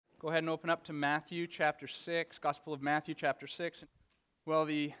Go ahead and open up to Matthew chapter 6, Gospel of Matthew chapter 6. Well,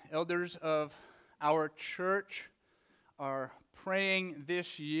 the elders of our church are praying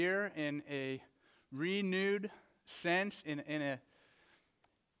this year in a renewed sense, in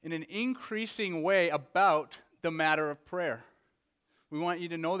an increasing way about the matter of prayer. We want you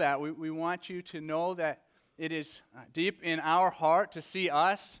to know that. We want you to know that it is deep in our heart to see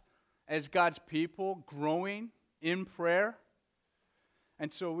us as God's people growing in prayer.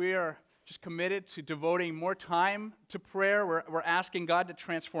 And so we are just committed to devoting more time to prayer. We're asking God to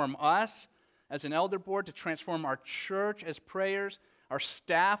transform us as an elder board, to transform our church as prayers. Our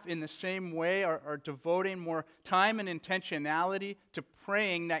staff in the same way are devoting more time and intentionality to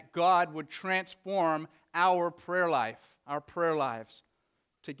praying that God would transform our prayer lives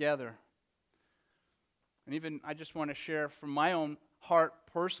together. And even I just want to share from my own heart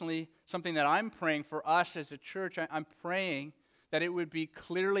personally something that I'm praying for us as a church. I'm praying that it would be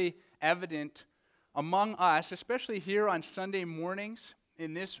clearly evident among us, especially here on Sunday mornings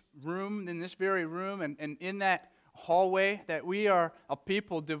in this room, in this very room, and in that hallway, that we are a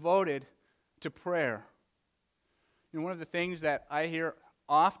people devoted to prayer. You know, one of the things that I hear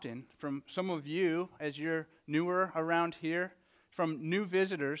often from some of you as you're newer around here, from new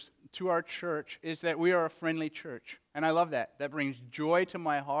visitors to our church, is that we are a friendly church. And I love that. That brings joy to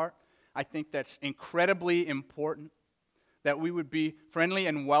my heart. I think that's incredibly important, that we would be friendly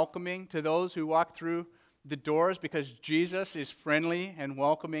and welcoming to those who walk through the doors, because Jesus is friendly and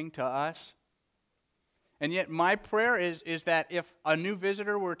welcoming to us. And yet my prayer is that if a new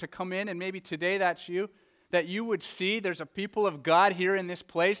visitor were to come in, and maybe today that's you, that you would see there's a people of God here in this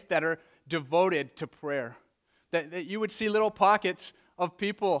place that are devoted to prayer. That you would see little pockets of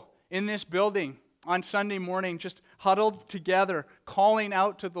people in this building on Sunday morning just huddled together, calling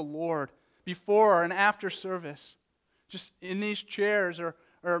out to the Lord before and after service. Just in these chairs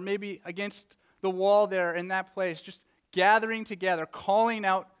or maybe against the wall there in that place, just gathering together, calling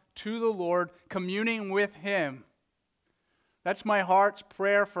out to the Lord, communing with Him. That's my heart's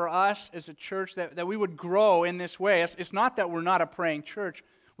prayer for us as a church, that we would grow in this way. It's not that we're not a praying church.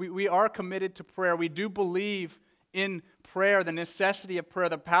 We are committed to prayer. We do believe in prayer, the necessity of prayer,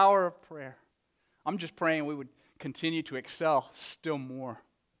 the power of prayer. I'm just praying we would continue to excel still more.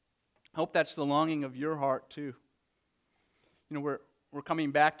 I hope that's the longing of your heart too. You know, we're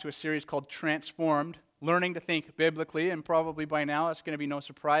coming back to a series called Transformed, Learning to Think Biblically, and probably by now it's going to be no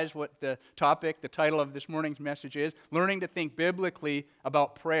surprise what the title of this morning's message is, Learning to Think Biblically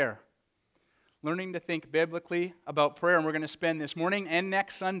about Prayer. Learning to think biblically about prayer, and we're going to spend this morning and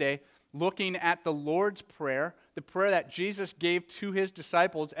next Sunday looking at the Lord's Prayer, the prayer that Jesus gave to His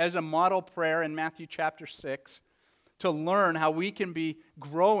disciples as a model prayer in Matthew chapter 6, to learn how we can be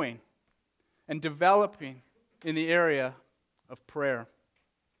growing and developing in the area of prayer.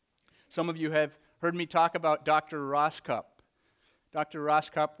 Some of you have heard me talk about Dr. Roscup. Dr.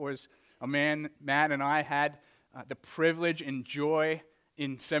 Roscup was a man Matt and I had the privilege and joy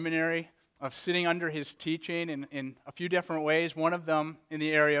in seminary of sitting under his teaching in a few different ways, one of them in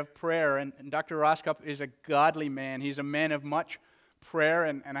the area of prayer. And Dr. Roscup is a godly man. He's a man of much prayer,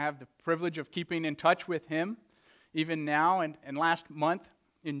 and I have the privilege of keeping in touch with him even now. And last month,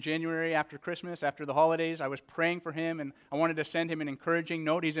 in January, after Christmas, after the holidays, I was praying for him, and I wanted to send him an encouraging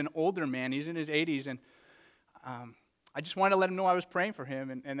note. He's an older man. He's in his 80s, and I just wanted to let him know I was praying for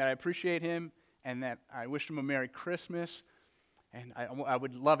him and that I appreciate him and that I wish him a Merry Christmas. And I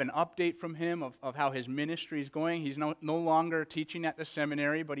would love an update from him of how his ministry is going. He's no longer teaching at the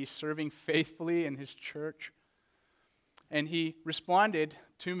seminary, but he's serving faithfully in his church. And he responded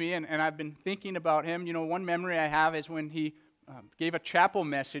to me, and I've been thinking about him. You know, one memory I have is when he gave a chapel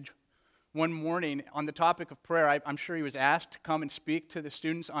message one morning on the topic of prayer. I'm sure he was asked to come and speak to the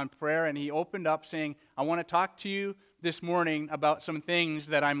students on prayer, and he opened up saying, I want to talk to you this morning about some things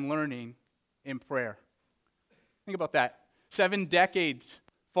that I'm learning in prayer. Think about that. 7 decades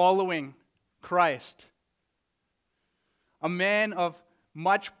following Christ. A man of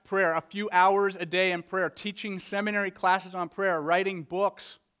much prayer, a few hours a day in prayer, teaching seminary classes on prayer, writing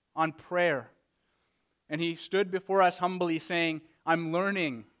books on prayer. And he stood before us humbly saying, I'm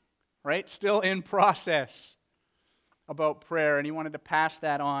learning, right? Still in process about prayer. And he wanted to pass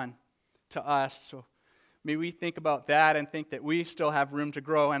that on to us. So may we think about that and think that we still have room to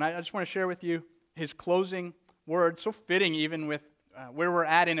grow. And I just want to share with you his closing words, so fitting even with where we're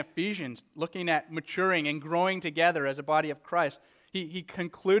at in Ephesians, looking at maturing and growing together as a body of Christ. He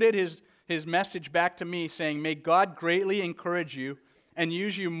concluded his message back to me saying, may God greatly encourage you and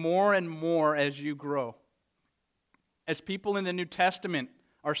use you more and more as you grow. As people in the New Testament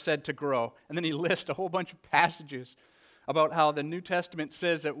are said to grow. And then he lists a whole bunch of passages about how the New Testament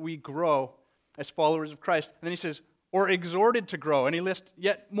says that we grow as followers of Christ. And then he says, or exhorted to grow. And he lists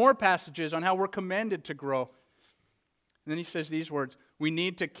yet more passages on how we're commanded to grow. And then he says these words, we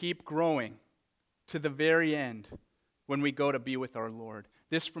need to keep growing to the very end when we go to be with our Lord.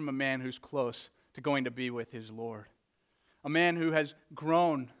 This from a man who's close to going to be with his Lord. A man who has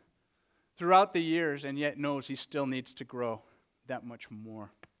grown throughout the years and yet knows he still needs to grow that much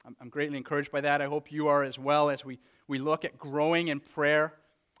more. I'm greatly encouraged by that. I hope you are as well as we look at growing in prayer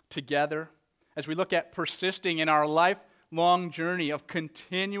together, as we look at persisting in our lifelong journey of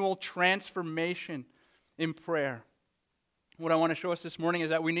continual transformation in prayer. What I want to show us this morning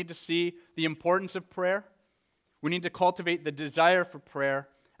is that we need to see the importance of prayer. We need to cultivate the desire for prayer,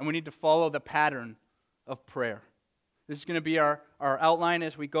 and we need to follow the pattern of prayer. This is going to be our outline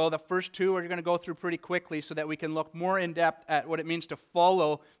as we go. The first two we're going to go through pretty quickly so that we can look more in depth at what it means to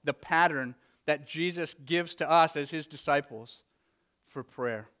follow the pattern that Jesus gives to us as his disciples for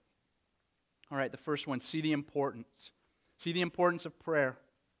prayer. All right, the first one, see the importance. See the importance of prayer.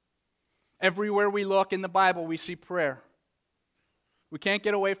 Everywhere we look in the Bible, we see prayer. We can't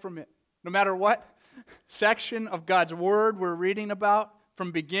get away from it. No matter what section of God's Word we're reading about,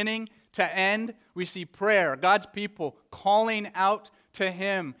 from beginning to end, we see prayer. God's people calling out to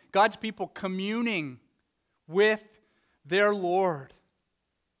him. God's people communing with their Lord.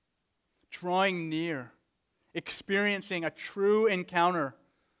 Drawing near. Experiencing a true encounter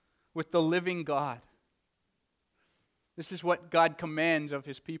with the living God. This is what God commands of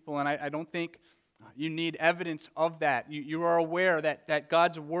his people, and I don't think you need evidence of that. You are aware that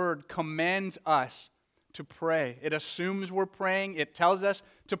God's Word commands us to pray. It assumes we're praying. It tells us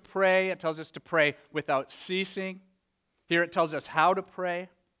to pray. It tells us to pray without ceasing. Here it tells us how to pray.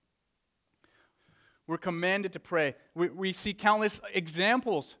 We're commanded to pray. We see countless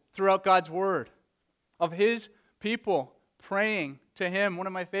examples throughout God's Word of his people praying to him. One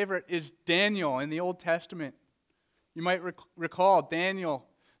of my favorite is Daniel in the Old Testament. You might recall Daniel,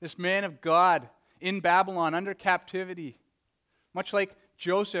 this man of God in Babylon under captivity. Much like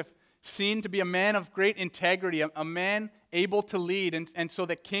Joseph, seen to be a man of great integrity, a man able to lead. And so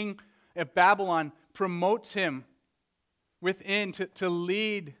the king of Babylon promotes him within to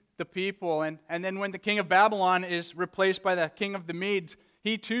lead the people. And then when the king of Babylon is replaced by the king of the Medes,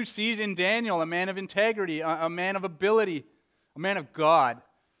 he too sees in Daniel a man of integrity, a man of ability, a man of God.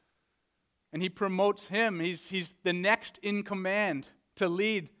 And he promotes him. He's the next in command to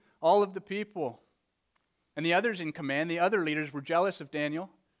lead all of the people. And the others in command, the other leaders, were jealous of Daniel.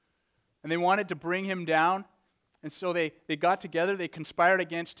 And they wanted to bring him down. And so they got together, they conspired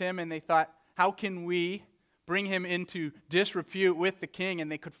against him, and they thought, how can we bring him into disrepute with the king?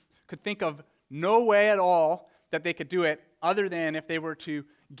 And they could think of no way at all that they could do it other than if they were to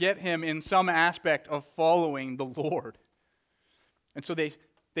get him in some aspect of following the Lord. And so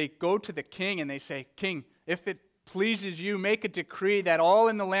they go to the king and they say, King, if it pleases you, make a decree that all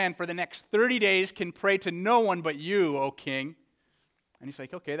in the land for the next 30 days can pray to no one but you, O king. And he's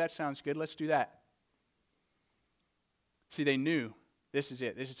like, okay, that sounds good. Let's do that. See, they knew this is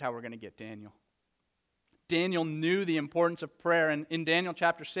it. This is how we're going to get Daniel. Daniel knew the importance of prayer. And in Daniel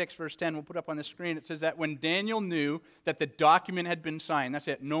chapter 6, verse 10, we'll put up on the screen, it says that when Daniel knew that the document had been signed, that's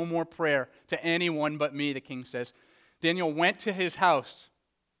it, no more prayer to anyone but me, the king says, Daniel went to his house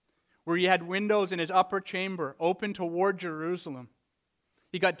where he had windows in his upper chamber open toward Jerusalem.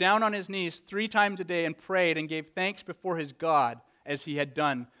 He got down on his knees 3 times a day and prayed and gave thanks before his God as he had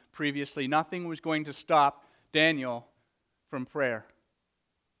done previously. Nothing was going to stop Daniel from prayer.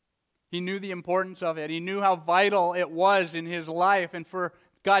 He knew the importance of it. He knew how vital it was in his life and for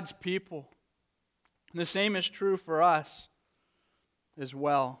God's people. And the same is true for us as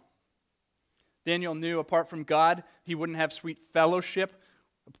well. Daniel knew apart from God, he wouldn't have sweet fellowship.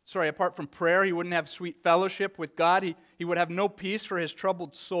 Apart from prayer, he wouldn't have sweet fellowship with God. He would have no peace for his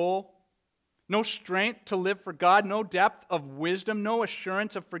troubled soul, no strength to live for God, no depth of wisdom, no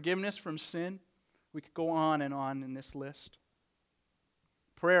assurance of forgiveness from sin. We could go on in this list.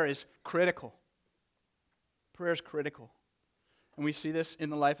 Prayer is critical. Prayer is critical. And we see this in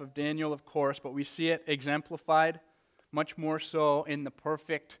the life of Daniel, of course, but we see it exemplified much more so in the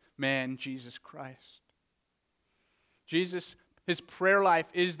perfect man, Jesus Christ. Jesus, his prayer life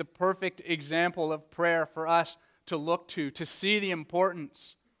is the perfect example of prayer for us to look to see the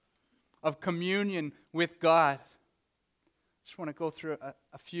importance of communion with God. Just want to go through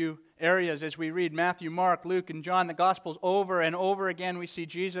a few areas as we read Matthew, Mark, Luke, and John, the Gospels over and over again. We see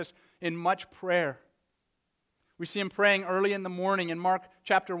Jesus in much prayer. We see him praying early in the morning. In Mark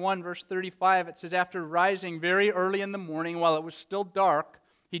chapter 1, verse 35, it says, after rising very early in the morning, while it was still dark,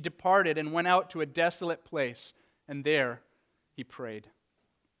 he departed and went out to a desolate place and there he prayed.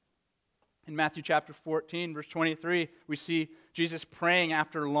 In Matthew chapter 14, verse 23, we see Jesus praying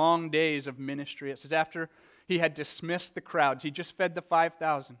after long days of ministry. It says after he had dismissed the crowds, he just fed the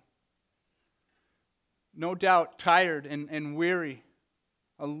 5,000. No doubt tired and weary,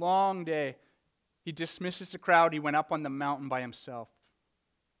 a long day. He dismisses the crowd. He went up on the mountain by himself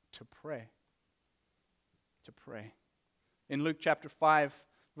to pray. To pray. In Luke chapter 5,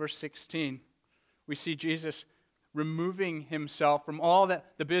 verse 16, we see Jesus removing himself from all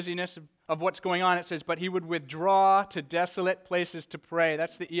the busyness of what's going on. It says, but he would withdraw to desolate places to pray.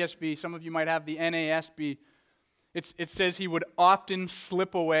 That's the ESV. Some of you might have the NASB. It says he would often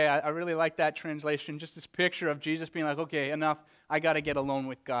slip away. I really like that translation. Just this picture of Jesus being like, okay, enough. I got to get alone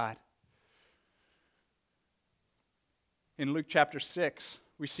with God. In Luke chapter 6,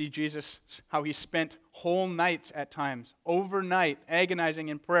 we see Jesus, how he spent whole nights at times, overnight, agonizing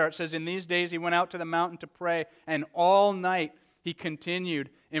in prayer. It says, in these days he went out to the mountain to pray, and all night he continued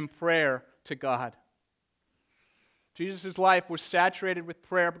in prayer to God. Jesus' life was saturated with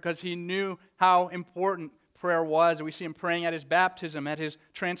prayer because he knew how important prayer was. We see him praying at his baptism, at his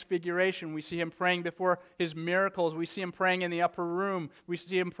transfiguration. We see him praying before his miracles. We see him praying in the upper room. We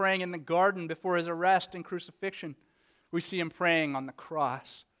see him praying in the garden before his arrest and crucifixion. We see him praying on the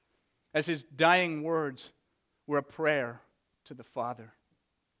cross as his dying words were a prayer to the Father.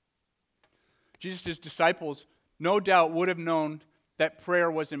 Jesus' disciples no doubt would have known that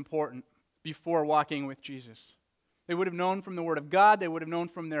prayer was important before walking with Jesus. They would have known from the Word of God, they would have known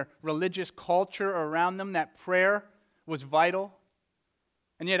from their religious culture around them that prayer was vital.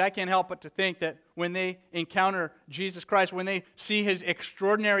 And yet I can't help but to think that when they encounter Jesus Christ, when they see his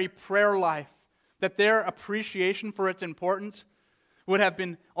extraordinary prayer life, that their appreciation for its importance would have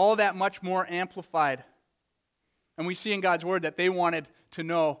been all that much more amplified. And we see in God's Word that they wanted to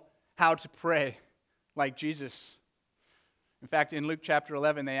know how to pray like Jesus. In fact, in Luke chapter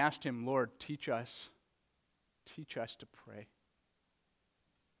 11, they asked him, Lord, teach us to pray.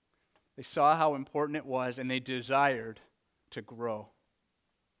 They saw how important it was, and they desired to grow.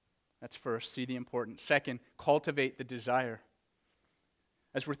 That's first, see the importance. Second, cultivate the desire.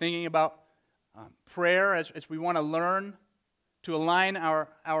 As we're thinking about prayer, as we want to learn to align our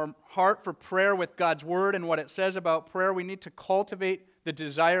heart for prayer with God's Word and what it says about prayer, we need to cultivate the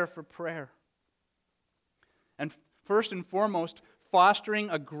desire for prayer. And first and foremost, fostering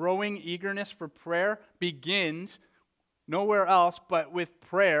a growing eagerness for prayer begins nowhere else but with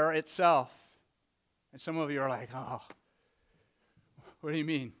prayer itself. And some of you are like, oh, what do you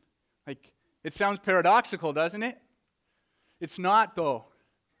mean? Like, it sounds paradoxical, doesn't it? It's not, though.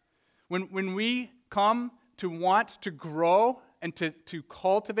 When we come to want to grow and to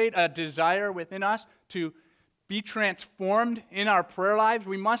cultivate a desire within us to be transformed in our prayer lives,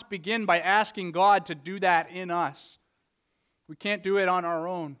 we must begin by asking God to do that in us. We can't do it on our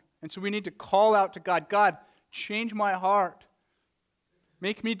own. And so we need to call out to God, God, change my heart.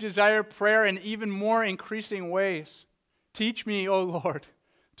 Make me desire prayer in even more increasing ways. Teach me, O Lord,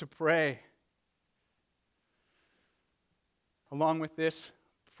 to pray. Along with this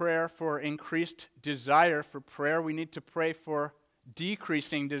prayer for increased desire for prayer, we need to pray for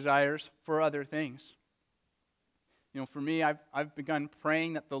decreasing desires for other things. You know, for me, I've begun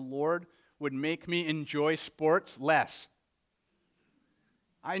praying that the Lord would make me enjoy sports less.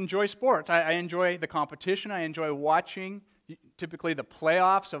 I enjoy sports. I enjoy the competition. I enjoy watching typically the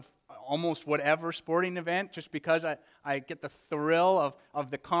playoffs of almost whatever sporting event just because I get the thrill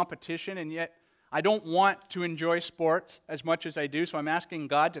of the competition, and yet I don't want to enjoy sports as much as I do, so I'm asking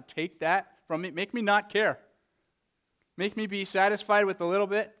God to take that from me. Make me not care. Make me be satisfied with a little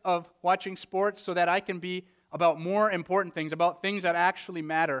bit of watching sports so that I can be about more important things, about things that actually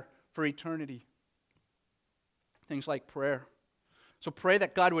matter for eternity. Things like prayer. So pray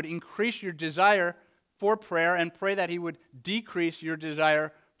that God would increase your desire for prayer and pray that He would decrease your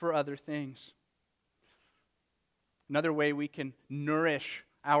desire for other things. Another way we can nourish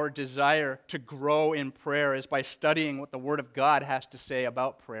our desire to grow in prayer is by studying what the Word of God has to say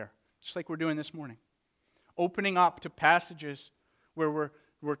about prayer, just like we're doing this morning. Opening up to passages where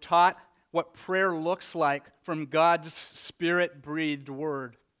we're taught what prayer looks like from God's Spirit-breathed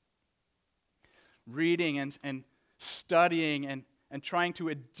Word. Reading and studying and trying to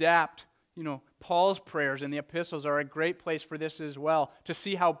adapt, Paul's prayers in the epistles are a great place for this as well. To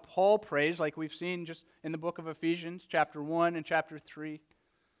see how Paul prays, like we've seen just in the book of Ephesians, chapter 1 and chapter 3.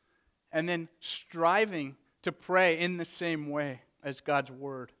 And then striving to pray in the same way as God's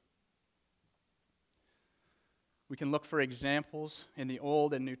Word. We can look for examples in the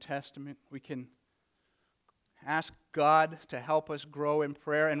Old and New Testament. We can ask God to help us grow in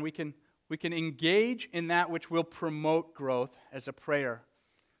prayer, and we can We can engage in that which will promote growth as a prayer.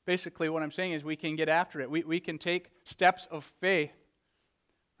 Basically, what I'm saying is we can get after it. We can take steps of faith,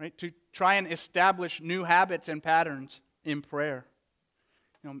 right, to try and establish new habits and patterns in prayer.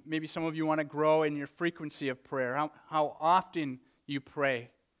 Maybe some of you want to grow in your frequency of prayer, how often you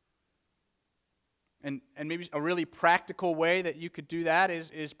pray. And maybe a really practical way that you could do that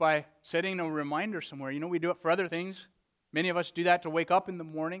is by setting a reminder somewhere. We do it for other things. Many of us do that to wake up in the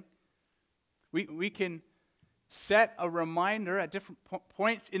morning. We can set a reminder at different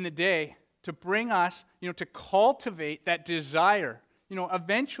points in the day to bring us, to cultivate that desire.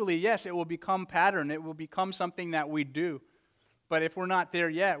 Eventually, yes, it will become pattern. It will become something that we do. But if we're not there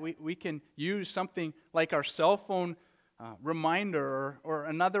yet, we can use something like our cell phone reminder or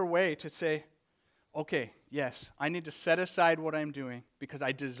another way to say, okay, yes, I need to set aside what I'm doing because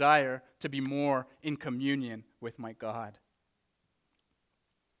I desire to be more in communion with my God.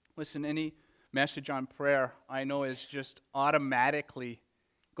 Listen, any message on prayer, I know, is just automatically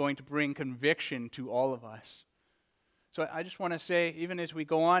going to bring conviction to all of us. So I just want to say, even as we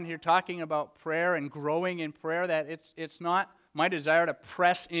go on here talking about prayer and growing in prayer, that it's not my desire to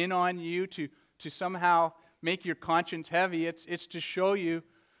press in on you to somehow make your conscience heavy. It's to show you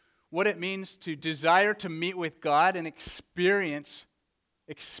what it means to desire to meet with God and experience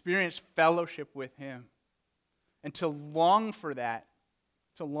fellowship with Him. And to long for that.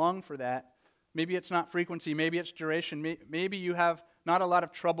 Maybe it's not frequency, maybe it's duration. Maybe you have not a lot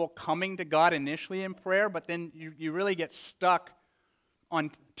of trouble coming to God initially in prayer, but then you really get stuck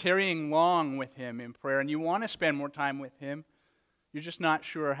on tarrying long with Him in prayer, and you want to spend more time with Him. You're just not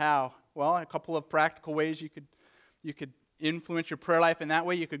sure how. Well, a couple of practical ways you could influence your prayer life in that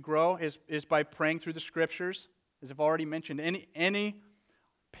way. You could grow is by praying through the Scriptures. As I've already mentioned, any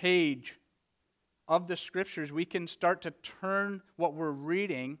page of the Scriptures, we can start to turn what we're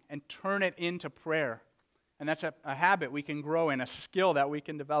reading and turn it into prayer. And that's a habit we can grow in, a skill that we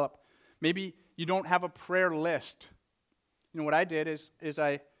can develop. Maybe you don't have a prayer list. What I did is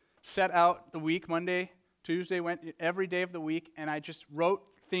I set out the week, Monday, Tuesday, every day of the week, and I just wrote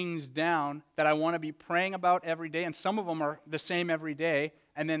things down that I want to be praying about every day, and some of them are the same every day,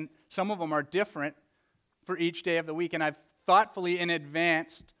 and then some of them are different for each day of the week, and I've thoughtfully in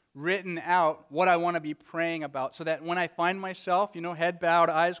advance written out what I want to be praying about, so that when I find myself, head bowed,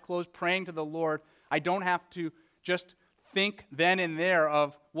 eyes closed, praying to the Lord, I don't have to just think then and there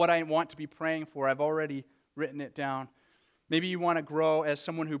of what I want to be praying for. I've already written it down. Maybe you want to grow as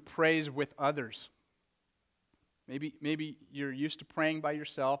someone who prays with others. Maybe you're used to praying by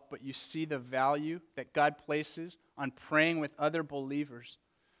yourself, but you see the value that God places on praying with other believers.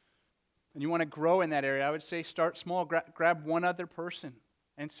 And you want to grow in that area. I would say start small. Grab one other person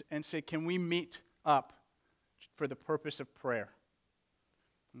and say, can we meet up for the purpose of prayer?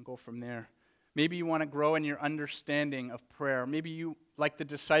 And go from there. Maybe you want to grow in your understanding of prayer. Maybe you, like the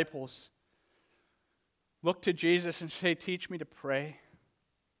disciples, look to Jesus and say, teach me to pray.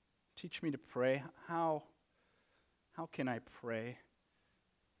 Teach me to pray. How can I pray?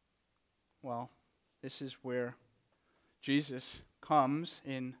 Well, this is where Jesus comes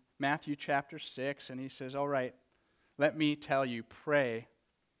in Matthew chapter 6, and He says, all right, let me tell you, pray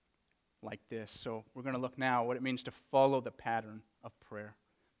like this. So we're going to look now what it means to follow the pattern of prayer,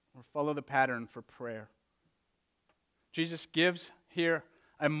 or follow the pattern for prayer. Jesus gives here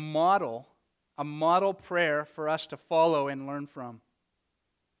a model prayer for us to follow and learn from.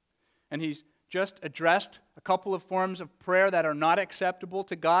 And He's just addressed a couple of forms of prayer that are not acceptable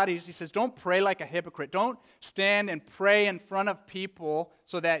to God. He says, don't pray like a hypocrite. Don't stand and pray in front of people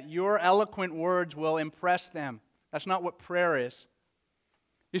so that your eloquent words will impress them. That's not what prayer is.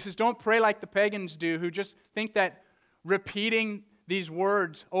 He says, don't pray like the pagans do, who just think that repeating these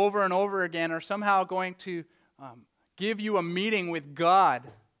words over and over again are somehow going to give you a meeting with God.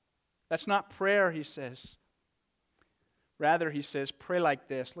 That's not prayer, he says. Rather, he says, pray like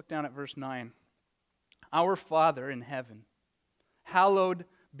this. Look down at verse 9. Our Father in heaven, hallowed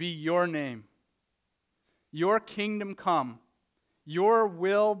be your name. Your kingdom come. Your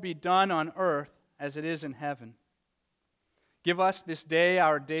will be done on earth as it is in heaven. Give us this day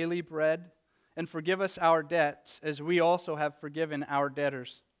our daily bread, and forgive us our debts as we also have forgiven our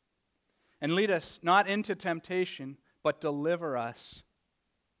debtors. And lead us not into temptation, but deliver us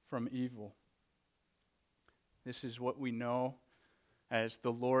from evil. This is what we know as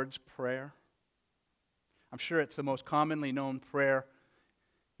the Lord's Prayer. I'm sure it's the most commonly known prayer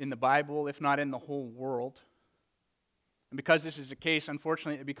in the Bible, if not in the whole world. And because this is the case,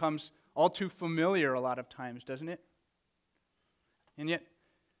 unfortunately, it becomes all too familiar a lot of times, doesn't it? And yet,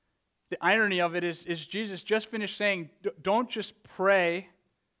 the irony of it is Jesus just finished saying, don't just pray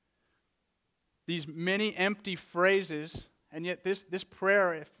these many empty phrases, and yet this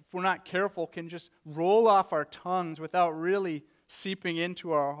prayer, if we're not careful, can just roll off our tongues without really seeping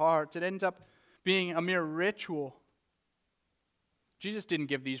into our hearts. It ends up being a mere ritual. Jesus didn't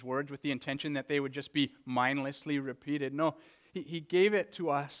give these words with the intention that they would just be mindlessly repeated. No, he gave it to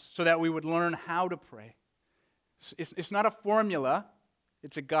us so that we would learn how to pray. It's not a formula,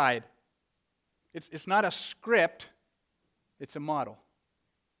 it's a guide. It's not a script, it's a model.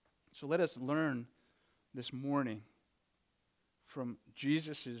 So let us learn this morning from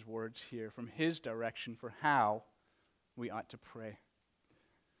Jesus' words here, from his direction for how we ought to pray.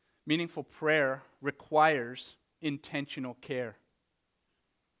 Meaningful prayer requires intentional care.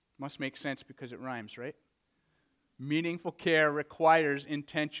 Must make sense because it rhymes, right? Meaningful care requires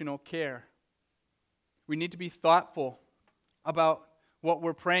intentional care. We need to be thoughtful about what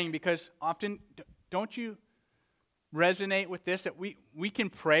we're praying because often, don't you resonate with this, that we can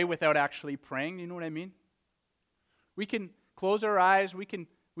pray without actually praying? You know what I mean? We can close our eyes, we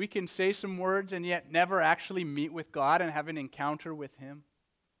can say some words and yet never actually meet with God and have an encounter with him.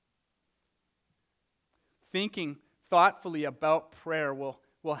 Thinking thoughtfully about prayer will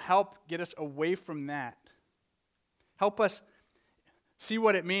help get us away from that. Help us see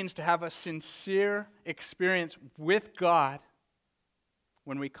what it means to have a sincere experience with God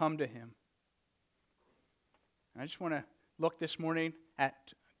when we come to him. I just want to look this morning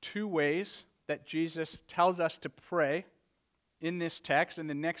at two ways that Jesus tells us to pray in this text, and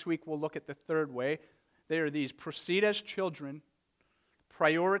then next week we'll look at the third way. They are these: proceed as children,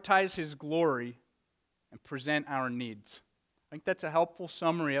 prioritize his glory, and present our needs. I think that's a helpful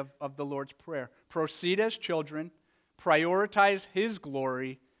summary of the Lord's Prayer. Proceed as children, prioritize his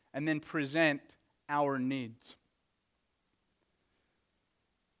glory, and then present our needs.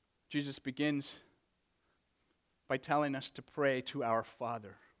 Jesus begins by telling us to pray to our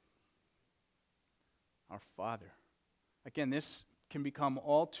Father. Our Father. Again, this can become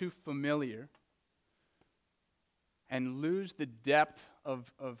all too familiar and lose the depth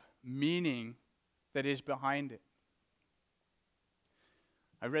of meaning that is behind it.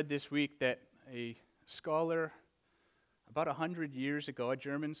 I read this week that a scholar, about 100 years ago, a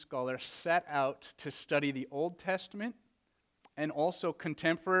German scholar, set out to study the Old Testament and also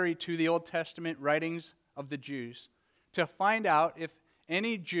contemporary to the Old Testament writings of the Jews to find out if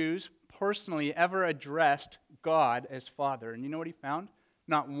any Jews personally ever addressed God as Father. And you know what he found?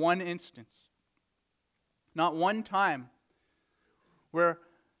 Not one instance. Not one time where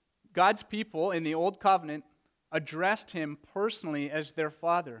God's people in the Old Covenant addressed him personally as their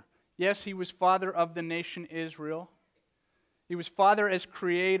Father. Yes, he was Father of the nation Israel. He was Father as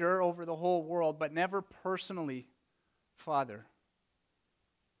Creator over the whole world, but never personally Father.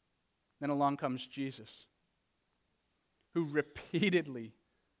 Then along comes Jesus, who repeatedly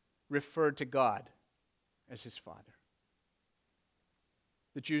referred to God as his Father.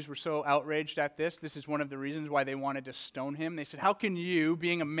 The Jews were so outraged at this. This is one of the reasons why they wanted to stone him. They said, how can you,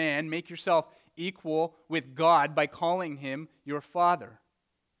 being a man, make yourself equal with God by calling him your Father?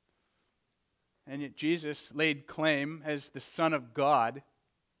 And yet Jesus laid claim as the Son of God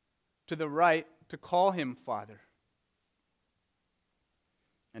to the right to call him Father.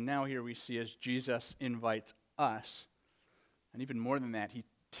 And now here we see as Jesus invites us, and even more than that, he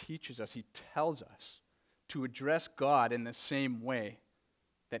teaches us, he tells us to address God in the same way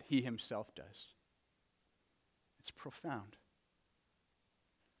that he himself does. It's profound.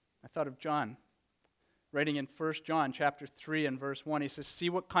 I thought of John, writing in 1 John chapter 3 and verse 1, he says, see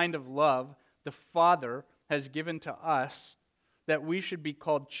what kind of love the Father has given to us that we should be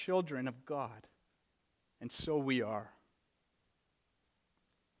called children of God. And so we are.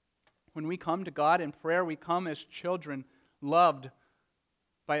 When we come to God in prayer, we come as children loved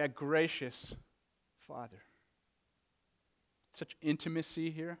by a gracious Father. Such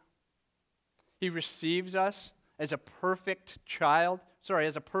intimacy here. He receives us as a perfect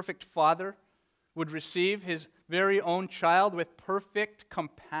as a perfect father would receive his very own child with perfect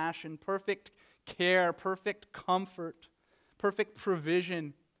compassion, perfect care, perfect comfort, perfect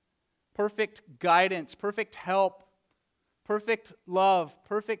provision, perfect guidance, perfect help, perfect love,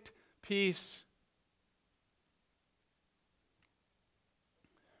 perfect peace.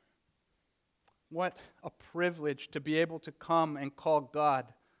 What a privilege to be able to come and call God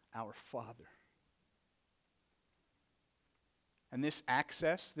our Father. And this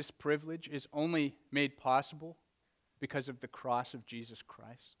access, this privilege, is only made possible because of the cross of Jesus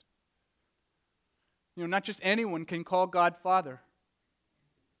Christ. You know, not just anyone can call God Father.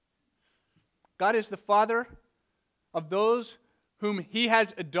 God is the Father of those whom he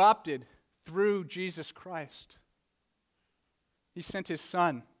has adopted through Jesus Christ. He sent his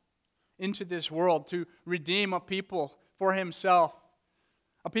Son into this world to redeem a people for himself,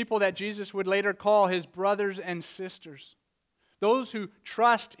 a people that Jesus would later call his brothers and sisters, those who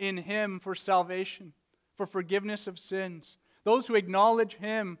trust in him for salvation, for forgiveness of sins, those who acknowledge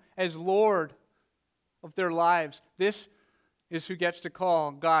him as Lord of their lives. This is who gets to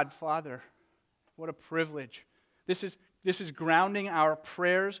call God Father. What a privilege. This is grounding our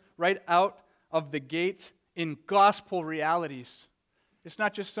prayers right out of the gates in gospel realities. It's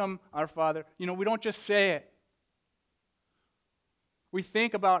not just some, our Father. We don't just say it. We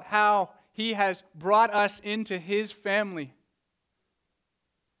think about how he has brought us into his family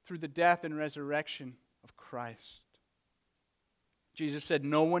through the death and resurrection of Christ. Jesus said,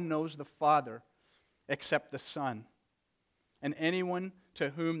 "No one knows the Father except the Son, and anyone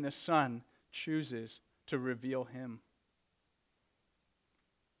to whom the Son chooses to reveal him."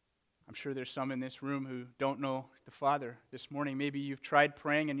 I'm sure there's some in this room who don't know the Father this morning. Maybe you've tried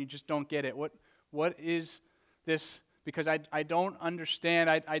praying and you just don't get it. What is this? Because I don't understand.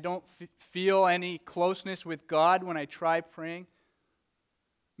 I don't feel any closeness with God when I try praying.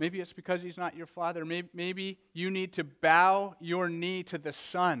 Maybe it's because he's not your Father. Maybe you need to bow your knee to the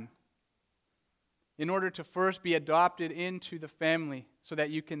Son in order to first be adopted into the family so that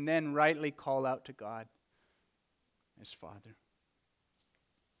you can then rightly call out to God as Father.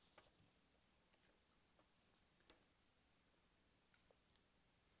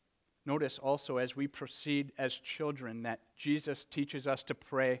 Notice also as we proceed as children that Jesus teaches us to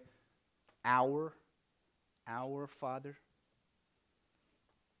pray, our Father.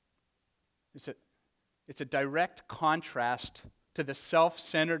 It's a direct contrast to the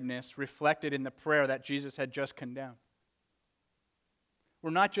self-centeredness reflected in the prayer that Jesus had just condemned. We're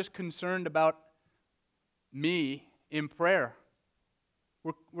not just concerned about me in prayer.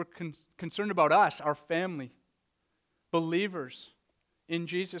 We're concerned about us, our family, believers in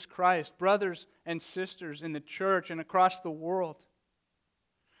Jesus Christ, brothers and sisters in the church and across the world.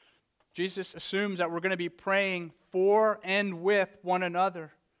 Jesus assumes that we're going to be praying for and with one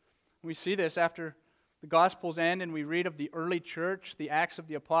another. We see this after the Gospels end and we read of the early church, the Acts of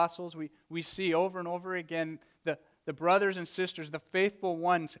the Apostles. We see over and over again the brothers and sisters, the faithful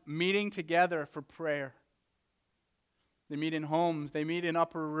ones, meeting together for prayer. They meet in homes, they meet in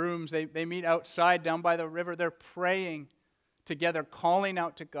upper rooms, they meet outside down by the river. They're praying together, calling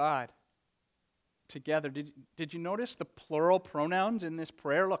out to God together. Did you notice the plural pronouns in this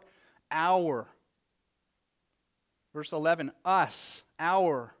prayer? Look, our. Verse 11, us,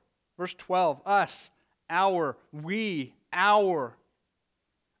 our. Verse 12, us, our, we, our.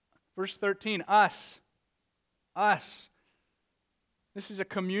 Verse 13, us. This is a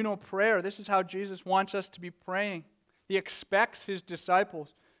communal prayer. This is how Jesus wants us to be praying. He expects his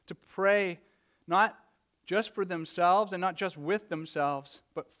disciples to pray not just for themselves and not just with themselves,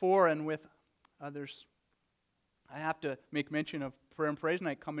 but for and with others. I have to make mention of prayer and praise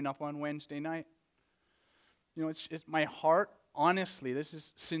night coming up on Wednesday night. It's my heart, honestly, this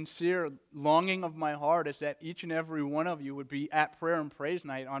is sincere longing of my heart, is that each and every one of you would be at prayer and praise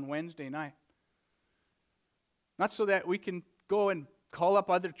night on Wednesday night. Not so that we can go and call up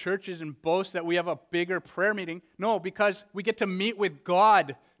other churches and boast that we have a bigger prayer meeting. No, because we get to meet with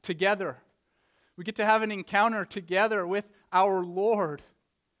God together. We get to have an encounter together with our Lord.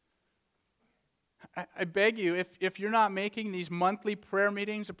 I beg you, if you're not making these monthly prayer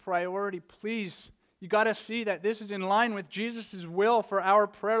meetings a priority, please, you got to see that this is in line with Jesus' will for our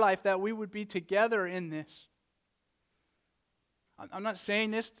prayer life, that we would be together in this. I'm not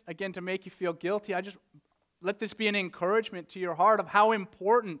saying this, again, to make you feel guilty. I just let this be an encouragement to your heart of how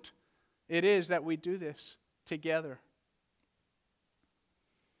important it is that we do this together.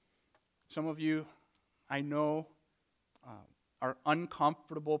 Some of you, I know, are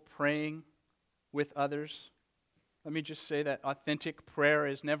uncomfortable praying with others. Let me just say that authentic prayer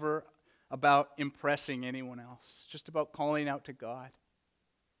is never about impressing anyone else. It's just about calling out to God.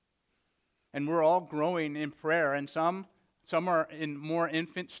 And we're all growing in prayer, and some are in more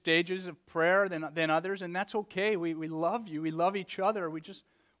infant stages of prayer than others, and that's okay. We love you. We love each other.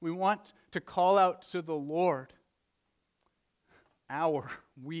 We want to call out to the Lord.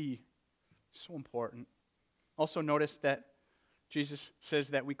 We. So important. Also notice that Jesus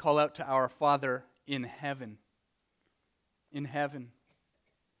says that we call out to our Father in heaven. In heaven.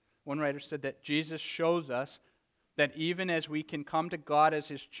 One writer said that Jesus shows us that even as we can come to God as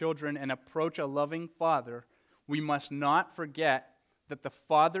his children and approach a loving Father, we must not forget that the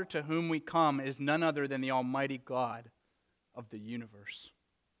Father to whom we come is none other than the Almighty God of the universe.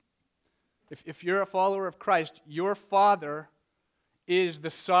 If you're a follower of Christ, your Father is the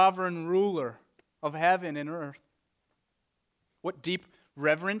sovereign ruler of heaven and earth. What deep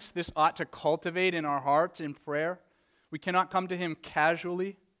reverence this ought to cultivate in our hearts in prayer. We cannot come to him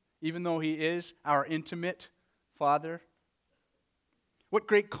casually, even though he is our intimate Father. What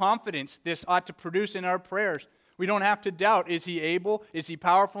great confidence this ought to produce in our prayers. We don't have to doubt, is he able? Is he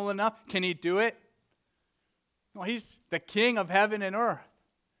powerful enough? Can he do it? Well, he's the King of heaven and earth,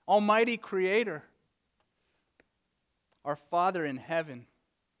 Almighty Creator. Our Father in heaven,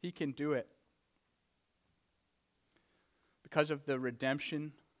 he can do it. Because of the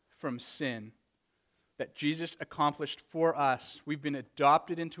redemption from sin that Jesus accomplished for us, we've been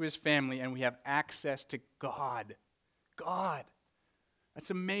adopted into his family and we have access to God. God.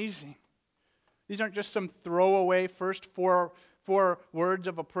 That's amazing. These aren't just some throwaway first four words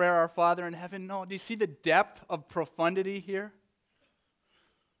of a prayer, Our Father in heaven. No, do you see the depth of profundity here?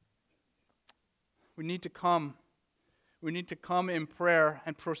 We need to come in prayer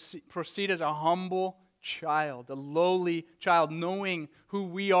and proceed as a humble child, a lowly child, knowing who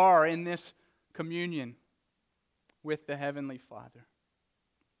we are in this communion with the Heavenly Father.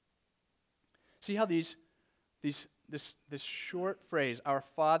 See how this short phrase, Our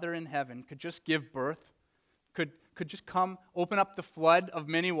Father in heaven, could just give birth, could just come, open up the flood of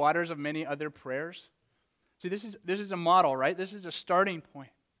many waters of many other prayers. See, this is a model, right? This is a starting point.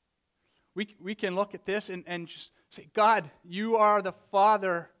 We can look at this and just say, God, you are the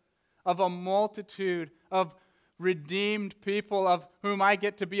Father of a multitude of redeemed people of whom I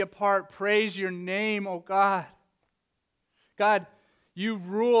get to be a part. Praise your name, O God. God, you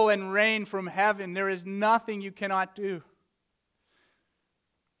rule and reign from heaven. There is nothing you cannot do.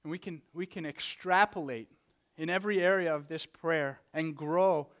 And we can extrapolate in every area of this prayer and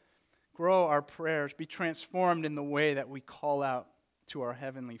grow our prayers, be transformed in the way that we call out to our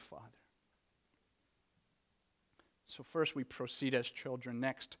Heavenly Father. So first we proceed as children.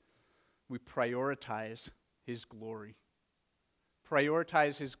 Next, we prioritize his glory.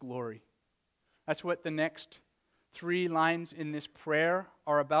 Prioritize his glory. That's what the next 3 lines in this prayer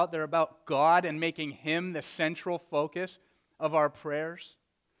are about. They're about God and making him the central focus of our prayers.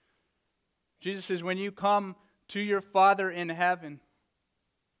 Jesus says, when you come to your Father in heaven,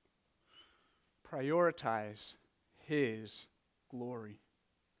 prioritize his glory.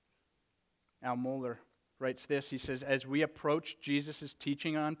 Al Mohler writes this. He says, as we approach Jesus'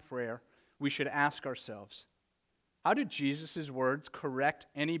 teaching on prayer, we should ask ourselves, how do Jesus' words correct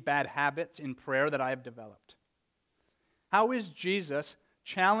any bad habits in prayer that I have developed? How is Jesus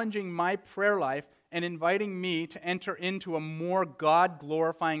challenging my prayer life and inviting me to enter into a more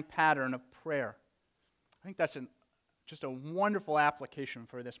God-glorifying pattern of prayer? I think that's just a wonderful application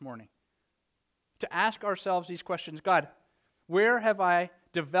for this morning. To ask ourselves these questions. God, where have I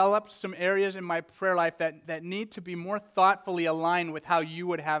developed some areas in my prayer life that need to be more thoughtfully aligned with how you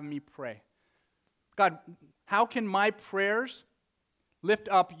would have me pray? God, how can my prayers lift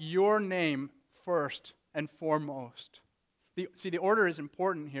up your name first and foremost? The order is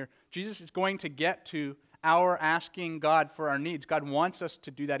important here. Jesus is going to get to our asking God for our needs. God wants us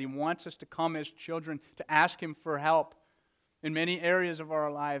to do that. He wants us to come as children to ask him for help in many areas of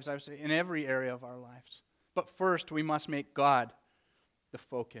our lives. I would say in every area of our lives. But first, we must make God the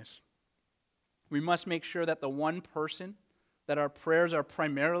focus. We must make sure that the one person that our prayers are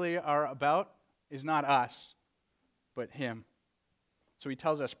primarily about is not us, but him. So he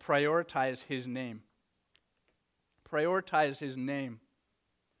tells us, prioritize his name. Prioritize his name.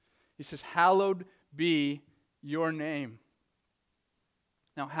 He says, hallowed be your name.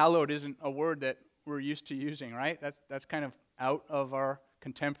 Now, hallowed isn't a word that we're used to using, right? That's kind of out of our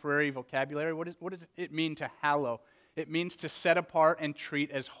contemporary vocabulary. What does it mean to hallow? It means to set apart and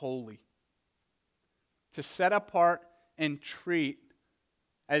treat as holy. To set apart and treat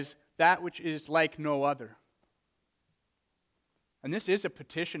as that which is like no other. And this is a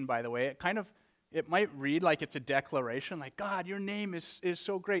petition, by the way. It might read like it's a declaration, like, God, your name is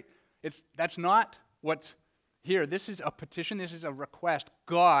so great. That's not what's here. This is a petition. This is a request.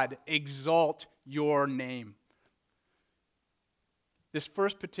 God, exalt your name. This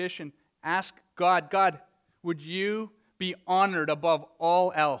first petition, ask God, would you be honored above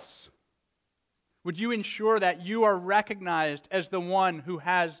all else? Would you ensure that you are recognized as the one who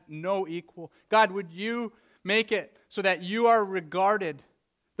has no equal? God, would you make it so that you are regarded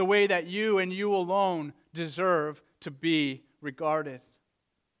the way that you and you alone deserve to be regarded?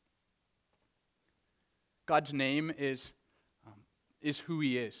 God's name is who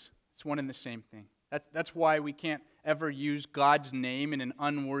he is. It's one and the same thing. That's why we can't ever use God's name in an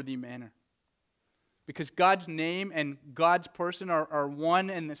unworthy manner. Because God's name and God's person are one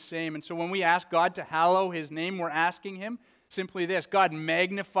and the same. And so when we ask God to hallow his name, we're asking him simply this: God,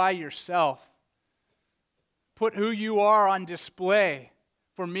 magnify yourself. Put who you are on display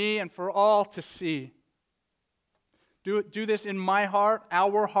for me and for all to see. Do this in my heart,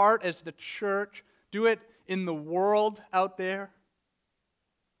 our heart as the church. Do it in the world out there.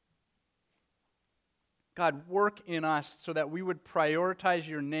 God, work in us so that we would prioritize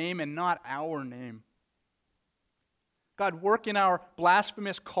your name and not our name. God, work in our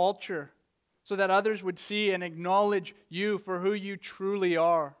blasphemous culture so that others would see and acknowledge you for who you truly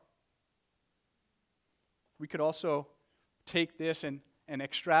are. We could also take this and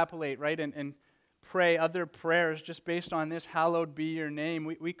extrapolate, right, and pray other prayers just based on this, hallowed be your name.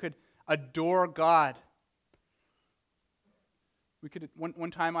 We could adore God. We could.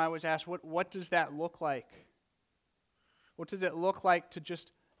 One time I was asked, what does that look like? What does it look like to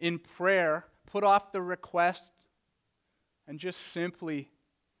just, in prayer, put off the request and just simply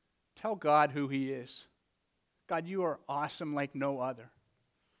tell God who He is? God, you are awesome like no other.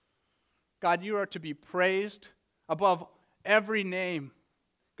 God, you are to be praised above every name.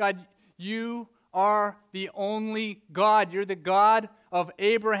 God, you are the only God. You're the God of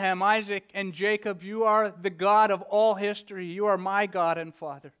Abraham, Isaac, and Jacob. You are the God of all history. You are my God and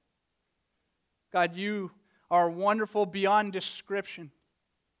Father. God, you are wonderful beyond description.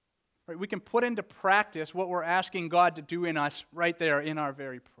 Right? We can put into practice what we're asking God to do in us right there in our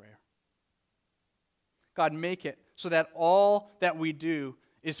very prayer. God, make it so that all that we do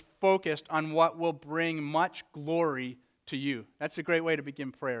is focused on what will bring much glory to you. That's a great way to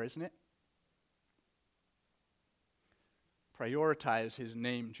begin prayer, isn't it? Prioritize His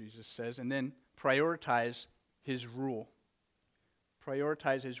name, Jesus says, and then prioritize His rule.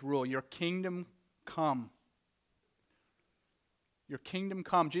 Prioritize His rule. Your kingdom come. Your kingdom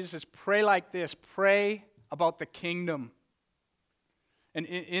come. Jesus says, pray like this. Pray about the kingdom. And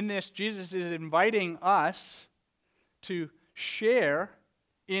in this, Jesus is inviting us to share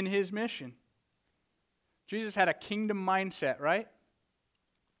in His mission. Jesus had a kingdom mindset, right?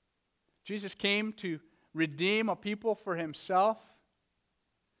 Jesus came to redeem a people for Himself,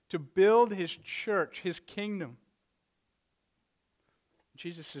 to build His church, His kingdom.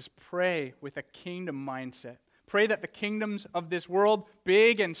 Jesus says, pray with a kingdom mindset. Pray that the kingdoms of this world,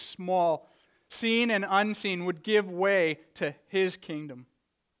 big and small, seen and unseen, would give way to His kingdom.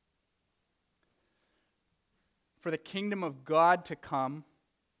 For the kingdom of God to come,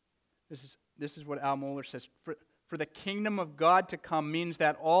 this is what Al Mohler says, for the kingdom of God to come means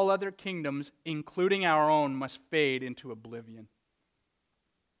that all other kingdoms, including our own, must fade into oblivion.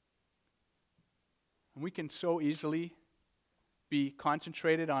 And we can so easily be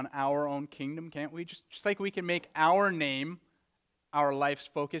concentrated on our own kingdom, can't we? Just like we can make our name our life's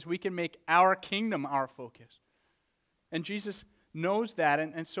focus, we can make our kingdom our focus. And Jesus knows that,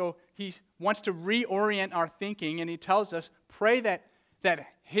 and so He wants to reorient our thinking, and He tells us, pray that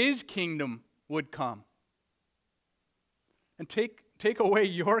His kingdom would come. And take away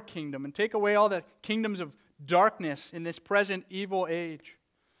your kingdom, and take away all the kingdoms of darkness in this present evil age.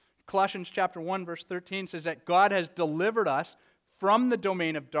 Colossians chapter 1, verse 13 says that God has delivered us from the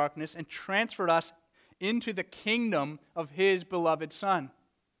domain of darkness and transferred us into the kingdom of His beloved Son.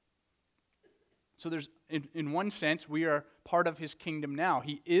 So there's, in one sense, we are part of His kingdom now.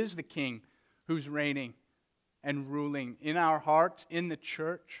 He is the King who's reigning and ruling in our hearts, in the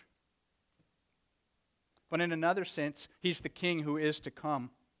church. But in another sense, He's the King who is to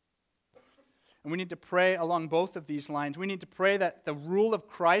come. And we need to pray along both of these lines. We need to pray that the rule of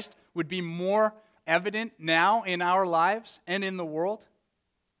Christ would be more evident now in our lives and in the world.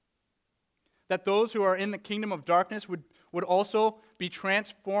 That those who are in the kingdom of darkness would also be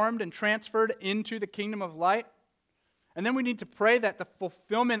transformed and transferred into the kingdom of light. And then we need to pray that the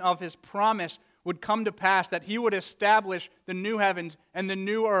fulfillment of His promise would come to pass, that He would establish the new heavens and the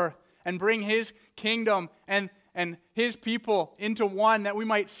new earth and bring His kingdom and His people into one, that we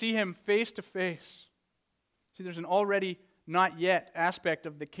might see Him face to face. See, there's an already not yet aspect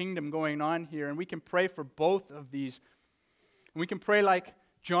of the kingdom going on here, and we can pray for both of these. And we can pray like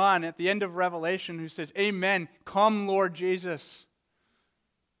John at the end of Revelation, who says, Amen, come Lord Jesus.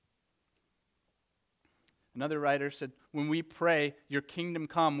 Another writer said, when we pray, your kingdom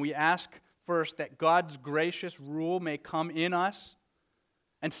come, we ask first that God's gracious rule may come in us,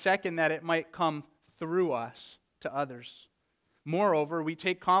 and second, that it might come through us to others. Moreover, we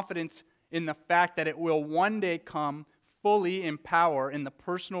take confidence in the fact that it will one day come fully in power in the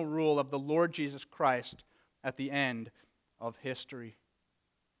personal rule of the Lord Jesus Christ at the end of history.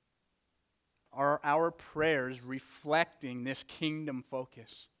 Are our prayers reflecting this kingdom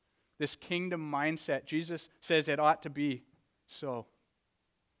focus, this kingdom mindset? Jesus says it ought to be so.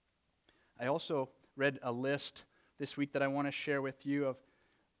 I also read a list this week that I want to share with you of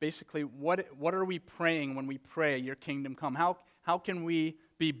basically what are we praying when we pray, your kingdom come? how can we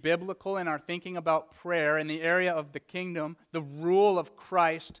be biblical in our thinking about prayer in the area of the kingdom, the rule of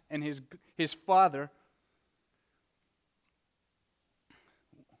Christ and his Father?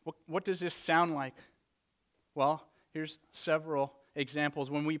 What does this sound like? Well, here's several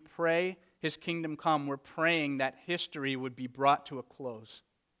examples. When we pray, His kingdom come, we're praying that history would be brought to a close.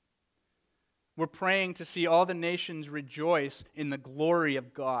 We're praying to see all the nations rejoice in the glory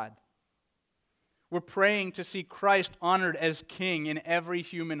of God. We're praying to see Christ honored as King in every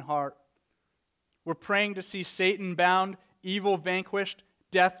human heart. We're praying to see Satan bound, evil vanquished,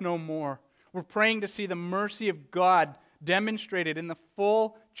 death no more. We're praying to see the mercy of God demonstrated in the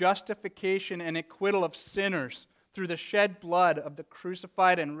full justification and acquittal of sinners through the shed blood of the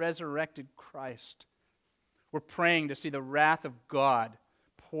crucified and resurrected Christ. We're praying to see the wrath of God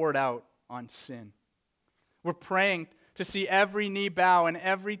poured out on sin. We're praying to see every knee bow and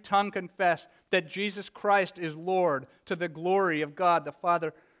every tongue confess that Jesus Christ is Lord to the glory of God the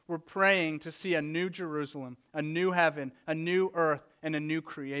Father. We're praying to see a new Jerusalem, a new heaven, a new earth, and a new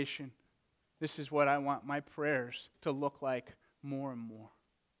creation. This is what I want my prayers to look like more and more.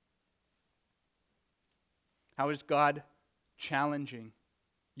 How is God challenging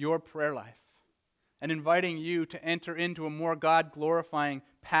your prayer life and inviting you to enter into a more God-glorifying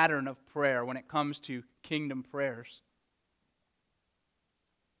pattern of prayer when it comes to kingdom prayers?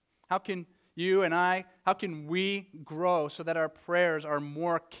 How can you and I, how can we grow so that our prayers are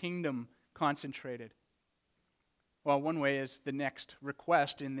more kingdom concentrated? Well, one way is the next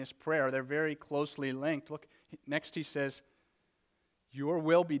request in this prayer. They're very closely linked. Look, next he says, "Your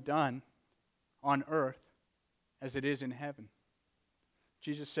will be done on earth as it is in heaven."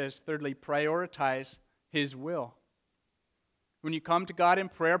 Jesus says, thirdly, prioritize His will. When you come to God in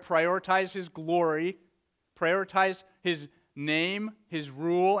prayer, prioritize His glory, prioritize His name, His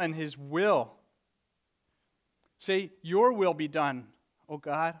rule, and His will. Say, "Your will be done, O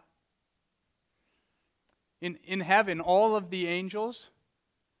God." In heaven, all of the angels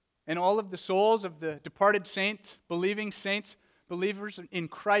and all of the souls of the departed saints, believers in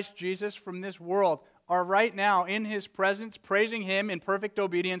Christ Jesus from this world are right now in His presence, praising Him in perfect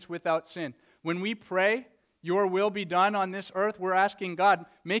obedience without sin. When we pray, "Your will be done on this earth," we're asking God,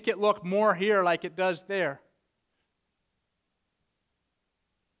 make it look more here like it does there.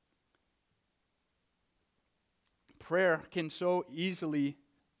 Prayer can so easily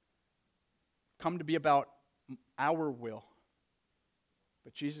come to be about our will.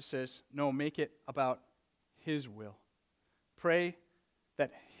 But Jesus says, no, make it about His will. Pray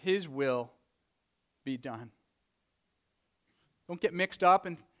that His will be done. Don't get mixed up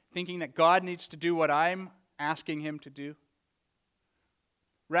in thinking that God needs to do what I'm asking Him to do.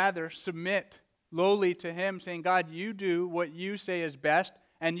 Rather, submit lowly to Him, saying, "God, you do what you say is best,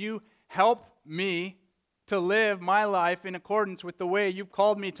 and you help me to live my life in accordance with the way you've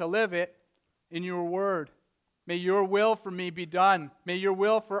called me to live it in your word. May your will for me be done. May your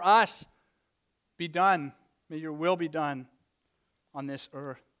will for us be done. May your will be done on this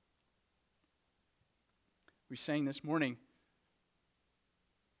earth." We sang this morning,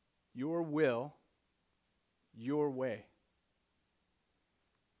 "Your will, your way."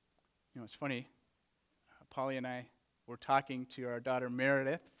 You know, it's funny. Polly and I were talking to our daughter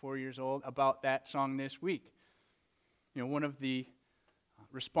Meredith, 4 years old, about that song this week. You know, one of the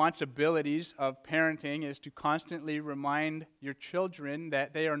responsibilities of parenting is to constantly remind your children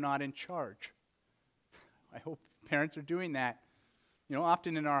that they are not in charge. I hope parents are doing that. You know,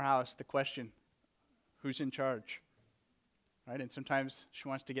 often in our house, the question, who's in charge? Right? And sometimes she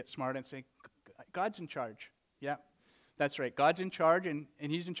wants to get smart and say, "God's in charge." Yeah, that's right. God's in charge, and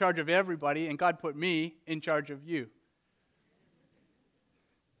He's in charge of everybody, and God put me in charge of you.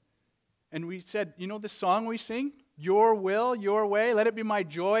 And we said, you know the song we sing? "Your will, your way, let it be my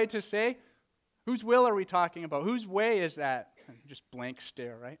joy to say." Whose will are we talking about? Whose way is that? Just blank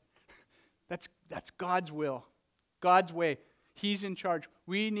stare, right? That's God's will, God's way. He's in charge.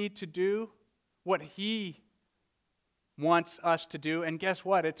 We need to do what He wants us to do, and guess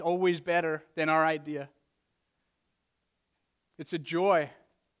what? It's always better than our idea. It's a joy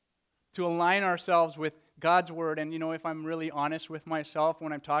to align ourselves with God's word. And you know, if I'm really honest with myself,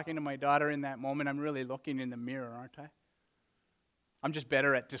 when I'm talking to my daughter in that moment, I'm really looking in the mirror, aren't I? I'm just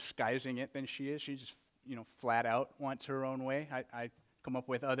better at disguising it than she is. She just, flat out wants her own way. I come up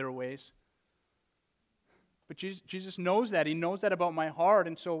with other ways. But Jesus knows that. He knows that about my heart.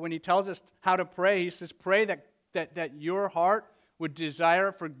 And so when He tells us how to pray, He says, pray that your heart would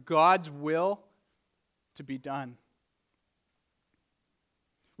desire for God's will to be done.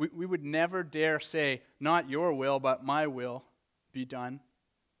 We would never dare say, "Not your will, but my will be done."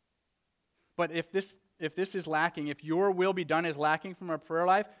 But if if this is lacking, if your will be done is lacking from our prayer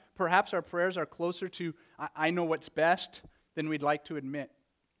life, perhaps our prayers are closer to, I know what's best, than we'd like to admit.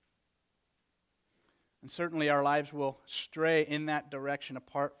 And certainly our lives will stray in that direction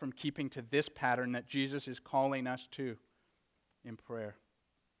apart from keeping to this pattern that Jesus is calling us to in prayer.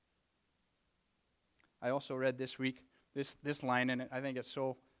 I also read this week this line, and I think it's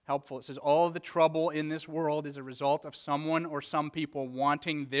so helpful. It says, all of the trouble in this world is a result of someone or some people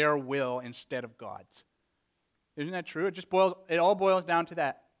wanting their will instead of God's. Isn't that true? It all boils down to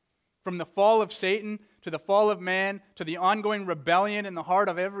that. From the fall of Satan to the fall of man to the ongoing rebellion in the heart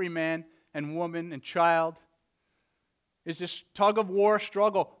of every man and woman and child is this tug of war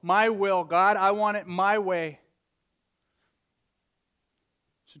struggle. My will, God, I want it my way.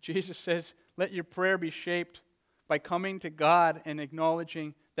 So Jesus says, let your prayer be shaped by coming to God and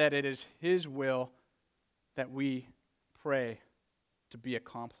acknowledging that it is His will that we pray to be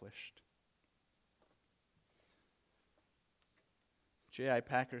accomplished. J.I.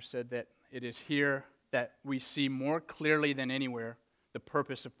 Packer said that it is here that we see more clearly than anywhere the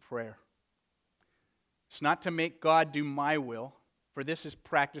purpose of prayer. It's not to make God do my will, for this is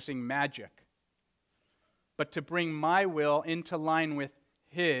practicing magic, but to bring my will into line with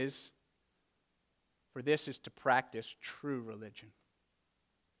His, for this is to practice true religion.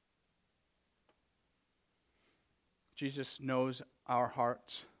 Jesus knows our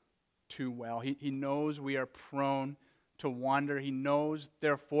hearts too well. He knows we are prone to wander. He knows,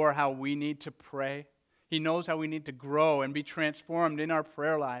 therefore, how we need to pray. He knows how we need to grow and be transformed in our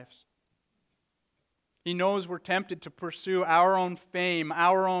prayer lives. He knows we're tempted to pursue our own fame,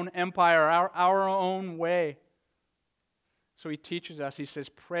 our own empire, our own way. So He teaches us, He says,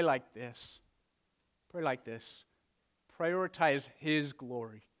 pray like this. Pray like this. Prioritize His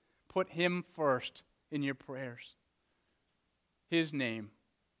glory. Put Him first in your prayers. His name,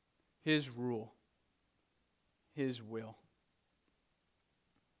 His rule, His will.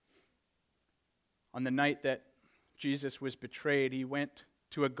 On the night that Jesus was betrayed, He went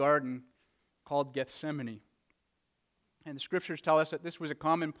to a garden called Gethsemane. And the Scriptures tell us that this was a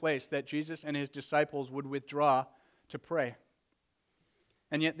common place that Jesus and His disciples would withdraw to pray.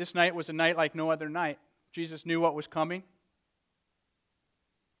 And yet this night was a night like no other night. Jesus knew what was coming.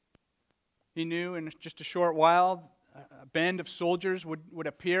 He knew in just a short while a band of soldiers would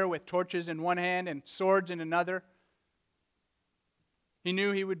appear with torches in one hand and swords in another. He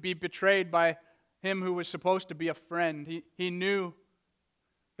knew He would be betrayed by Him who was supposed to be a friend. He knew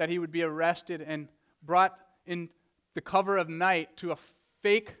that He would be arrested and brought in the cover of night to a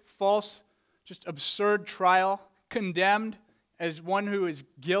fake, false, just absurd trial, condemned as one who is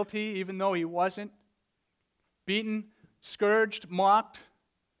guilty even though He wasn't, beaten, scourged, mocked,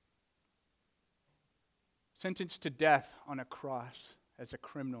 sentenced to death on a cross as a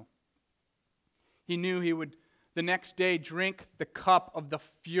criminal. He knew He would the next day drink the cup of the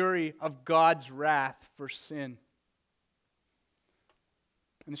fury of God's wrath for sin.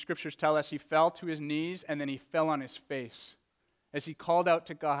 And the Scriptures tell us He fell to His knees and then He fell on His face as He called out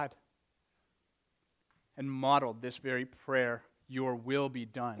to God and modeled this very prayer, your will be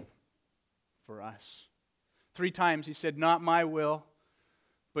done, for us. 3 times He said, not my will,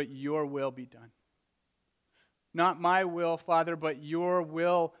 but your will be done. Not my will, Father, but your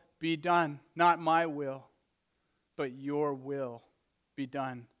will be done. Not my will, but your will be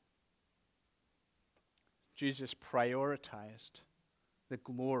done. Jesus prioritized the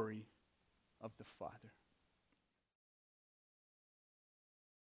glory of the Father.